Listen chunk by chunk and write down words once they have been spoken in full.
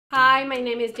Hi, my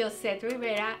name is Jossi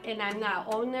Rivera and I'm the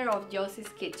owner of Jossi's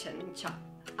Kitchen and Shop.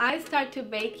 I started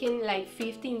baking like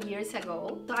 15 years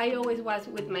ago. So I always was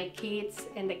with my kids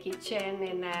in the kitchen,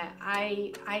 and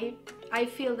I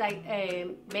feel like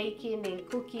baking and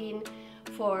cooking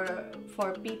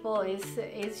for people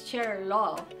is share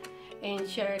love and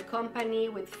share company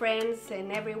with friends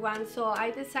and everyone. So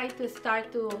I decided to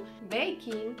start to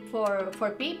baking for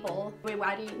people.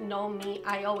 Everybody know me.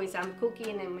 I always am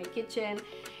cooking in my kitchen.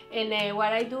 And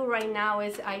what I do right now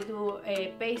is I do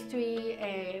pastry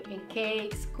and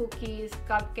cakes, cookies,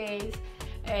 cupcakes,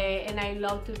 and I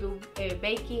love to do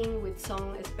baking with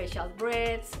some special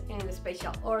breads and a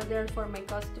special order for my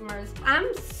customers.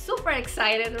 I'm super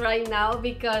excited right now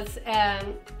because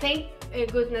thank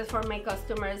goodness for my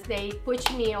customers. They push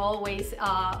me always,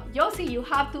 Jossi, you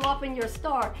have to open your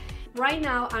store. Right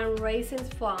now I'm raising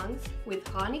funds with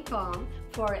Honeycomb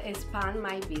for expand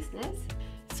my business.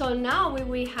 So now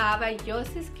we have a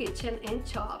Jossi's Kitchen and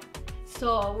Shop,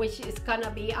 so which is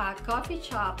gonna be a coffee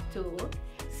shop too.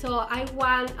 So I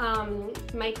want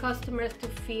my customers to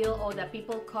feel, or the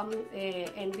people come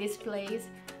in this place,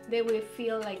 they will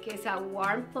feel like it's a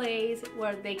warm place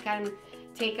where they can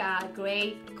take a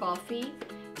great coffee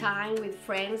time with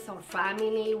friends or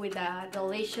family with a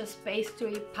delicious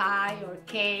pastry, pie or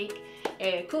cake,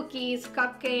 cookies,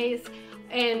 cupcakes,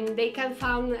 and they can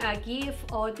find a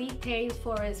gift or details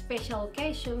for special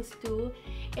occasions too.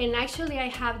 And actually I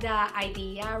have the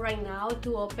idea right now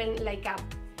to open like a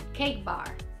cake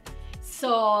bar.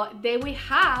 So they will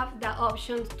have the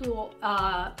option to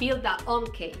build their own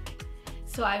cake.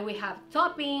 So I will have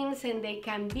toppings and they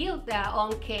can build their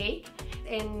own cake.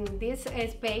 In this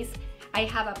space I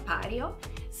have a patio.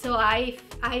 So I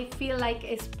feel like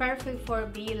it's perfect for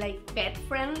be like pet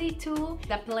friendly too.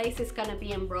 The place is gonna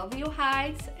be in Broadview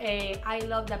Heights. I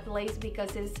love the place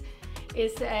because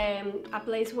it's a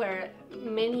place where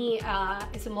many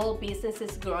small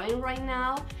businesses growing right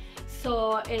now.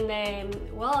 So, and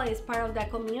well, it's part of the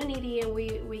community, and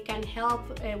we can help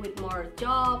with more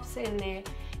jobs and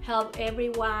help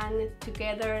everyone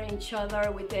together, each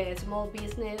other with the small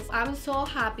business. I'm so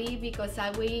happy because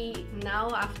we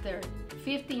now, after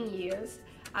 15 years,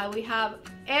 we have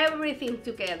everything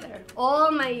together,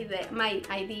 all my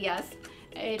ideas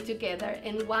together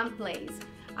in one place.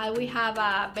 We have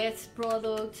best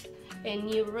products and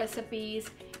new recipes,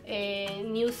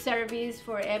 new service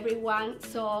for everyone,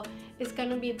 so it's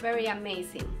gonna be very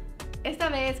amazing. Esta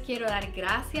vez quiero dar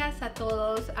gracias a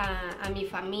todos, a mi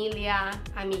familia,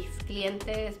 a mis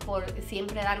clientes por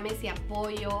siempre darme ese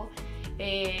apoyo,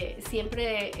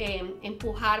 siempre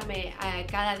empujarme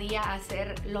cada día a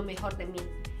hacer lo mejor de mí.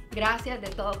 Gracias de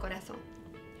todo corazón.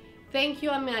 Thank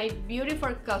you, my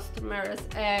beautiful customers,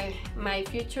 my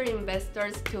future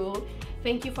investors too.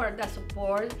 Thank you for the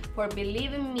support, for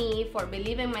believing me, for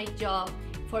believing my job,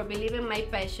 for believing my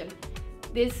passion.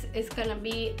 This is gonna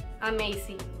be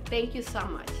amazing. Thank you so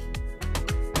much.